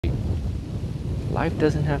life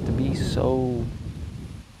doesn't have to be so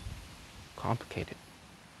complicated.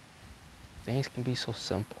 Things can be so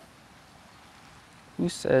simple. Who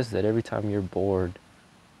says that every time you're bored,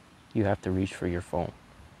 you have to reach for your phone?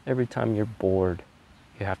 Every time you're bored,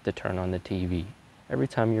 you have to turn on the TV. Every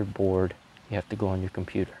time you're bored, you have to go on your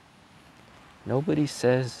computer. Nobody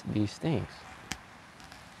says these things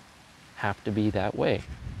have to be that way.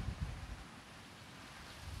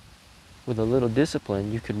 With a little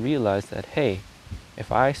discipline, you could realize that, hey,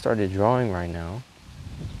 if I started drawing right now,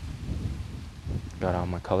 got out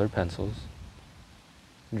my colored pencils,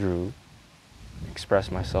 drew,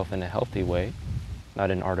 expressed myself in a healthy way,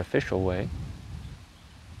 not an artificial way.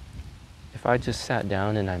 If I just sat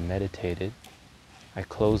down and I meditated, I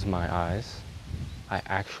closed my eyes, I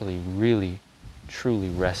actually really, truly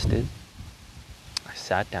rested, I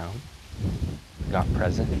sat down, got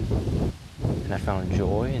present, and I found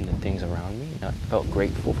joy in the things around me, and I felt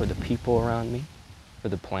grateful for the people around me, for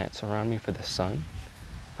the plants around me, for the sun.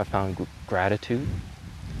 I found gratitude.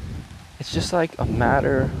 It's just like a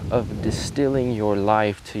matter of distilling your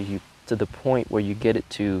life to the point where you get it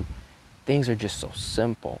to things are just so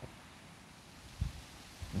simple.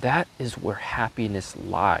 That is where happiness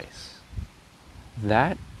lies.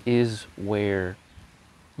 That is where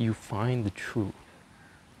you find the truth.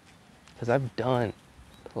 Because I've done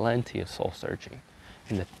plenty of soul searching.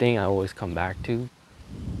 And the thing I always come back to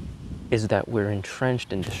is that we're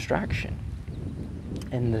entrenched in distraction.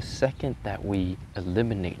 And the second that we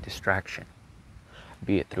eliminate distraction,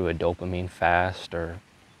 be it through a dopamine fast or,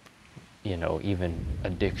 even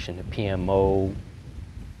addiction to PMO,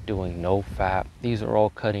 doing no fap, these are all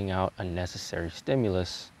cutting out unnecessary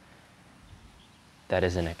stimulus that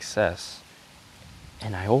is in excess.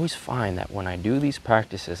 And I always find that when I do these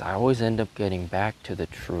practices, I always end up getting back to the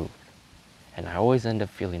truth. And I always end up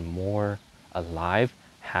feeling more alive,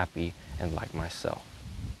 happy, and like myself.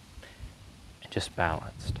 And just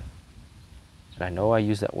balanced. And I know I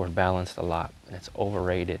use that word balanced a lot, and it's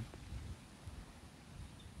overrated.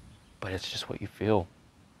 But it's just what you feel.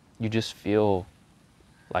 You just feel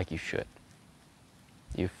like you should.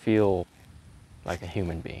 You feel like a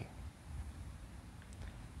human being.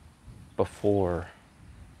 Before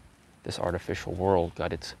this artificial world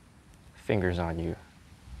got its fingers on you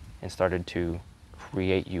and started to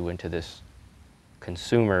create you into this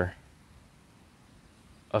consumer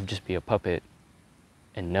of just be a puppet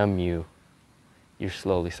and numb you, you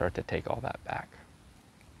slowly start to take all that back.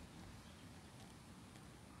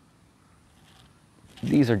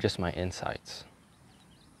 These are just my insights.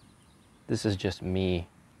 This is just me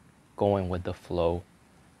going with the flow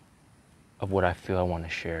of what I feel I want to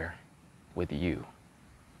share with you.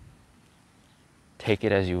 Take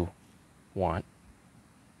it as you want.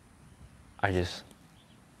 I just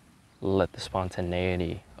let the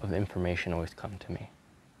spontaneity of information always come to me.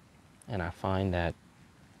 And I find that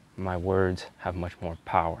my words have much more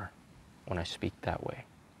power when I speak that way.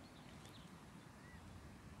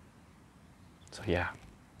 So yeah,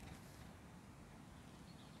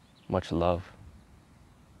 much love.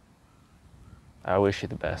 I wish you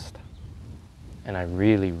the best. And I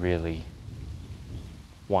really, really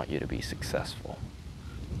want you to be successful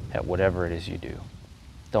at whatever it is you do.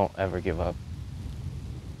 Don't ever give up.